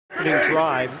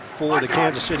drive for the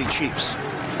Kansas City Chiefs.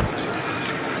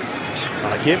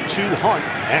 On a give to Hunt,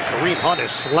 and Kareem Hunt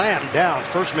is slammed down.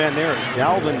 First man there is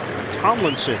Dalvin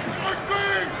Tomlinson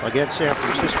against San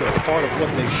Francisco. Part of what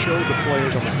they showed the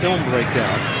players on the film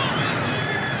breakdown.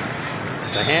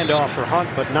 It's a handoff for Hunt,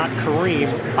 but not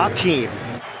Kareem. Akeem.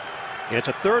 It's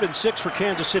a 3rd and 6 for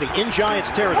Kansas City in Giants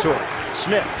territory.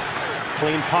 Smith,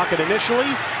 clean pocket initially,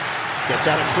 gets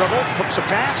out of trouble, hooks a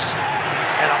pass,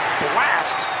 and a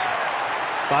blast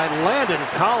by Landon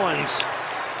Collins.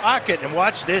 Pocket, and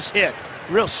watch this hit.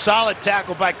 Real solid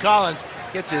tackle by Collins.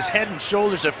 Gets his head and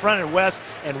shoulders in front of West,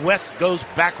 and West goes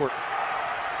backward.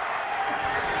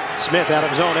 Smith out of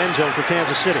his own end zone for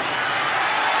Kansas City.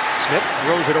 Smith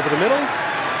throws it over the middle.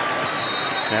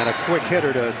 And a quick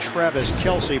hitter to Travis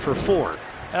Kelce for 4.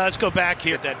 Let's go back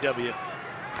here at that W.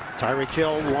 Tyreek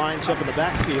Hill lines up in the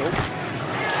backfield.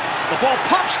 The ball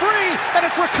pops free, and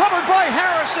it's recovered by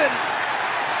Harrison.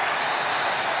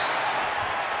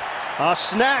 A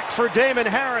snack for Damon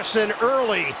Harrison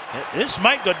early. This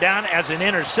might go down as an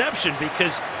interception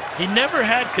because he never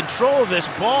had control of this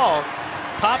ball.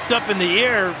 Pops up in the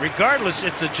air. Regardless,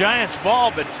 it's the Giants'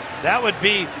 ball, but that would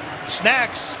be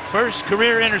Snack's first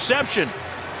career interception.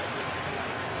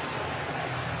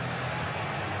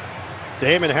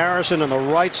 Damon Harrison in the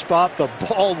right spot. The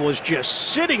ball was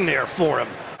just sitting there for him.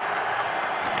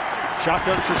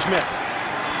 Shotgun for Smith.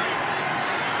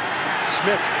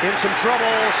 Smith in some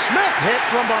trouble. Smith hit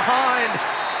from behind.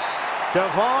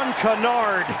 Devon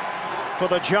Kennard for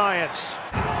the Giants.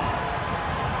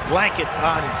 Blanket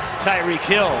on Tyreek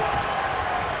Hill.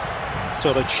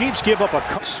 So the Chiefs give up a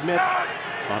Smith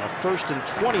on a 1st and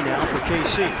 20 now for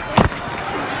KC.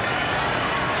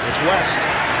 It's West.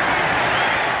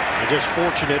 And just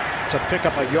fortunate to pick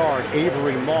up a yard.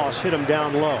 Avery Moss hit him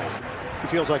down low. He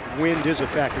feels like wind is a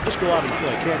factor. Just go out and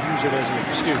play. Can't use it as an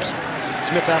excuse.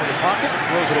 Smith out of the pocket,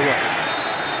 throws it away.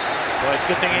 Well, it's a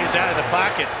good thing he's out of the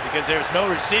pocket because there's no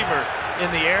receiver in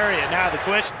the area. Now the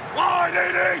question.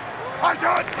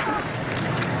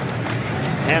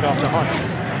 Hand off to Hunt.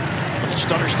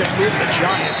 Stutter step move. The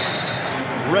Giants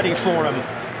ready for him.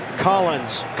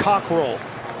 Collins, Cockrell.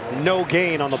 No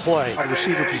gain on the play.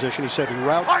 Receiver position, he said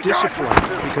route discipline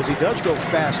because he does go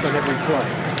fast on every play.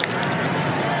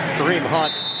 Kareem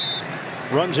Hunt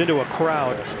runs into a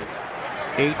crowd.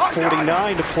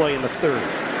 8:49 to play in the 3rd.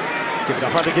 Give it to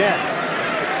Hunt again.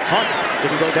 Hunt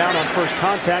didn't go down on first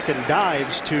contact and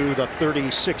dives to the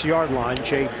 36-yard line.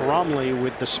 Jay Bromley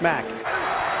with the smack.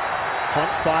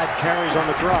 Hunt 5 carries on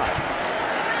the drive.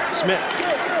 Smith.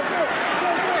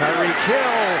 Tyreek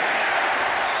Hill.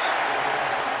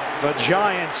 The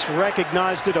Giants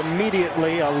recognized it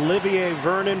immediately. Olivier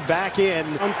Vernon back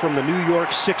in from the New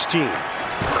York 16.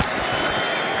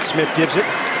 Smith gives it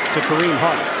to Kareem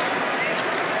Hunt.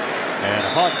 And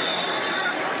Hunt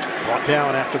brought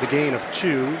down after the gain of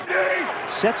 2.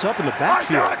 Sets up in the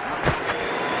backfield.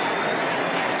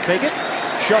 Fake it,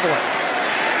 shovel it.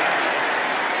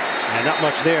 And not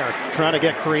much there. Trying to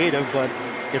get creative, but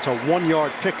it's a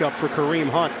 1-yard pickup for Kareem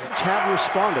Hunt. Have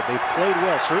responded. They've played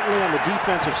well, certainly on the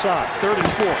defensive side. 3rd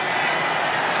and 4.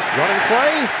 Running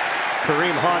play.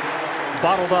 Kareem Hunt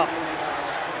bottled up.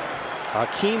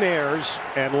 Akeem Ayers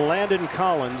and Landon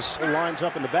Collins lines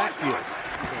up in the backfield.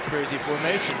 Crazy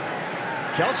formation.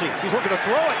 Kelce, he's looking to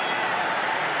throw it.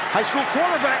 High school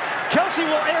quarterback. Kelce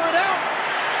will air it out.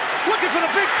 Looking for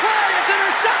the big play. It's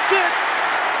intercepted.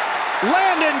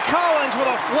 Landon Collins with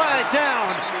a flag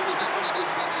down.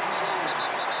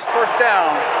 First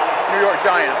down, New York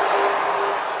Giants.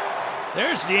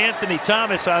 There's Anthony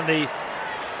Thomas on the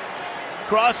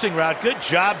crossing route. Good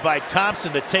job by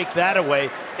Thompson to take that away.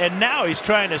 And now he's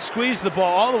trying to squeeze the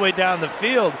ball all the way down the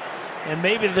field. And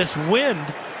maybe this wind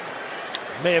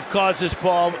may have caused this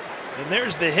ball. And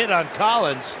there's the hit on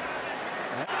Collins.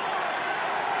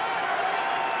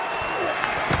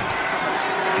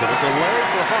 Little delay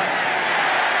for Hunt.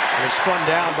 And it's spun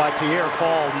down by Pierre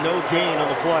Paul. No gain on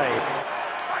the play.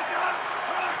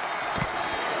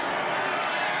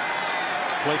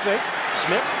 Play fake.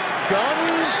 Smith.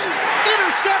 Guns.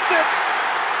 Intercepted.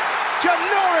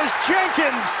 Janoris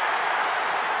Jenkins.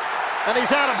 And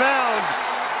he's out of bounds.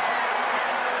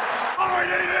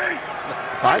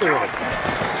 Either way.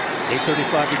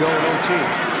 8:35 to go in OT.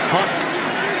 Hunt.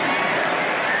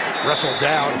 Wrestled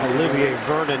down. Olivier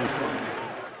Vernon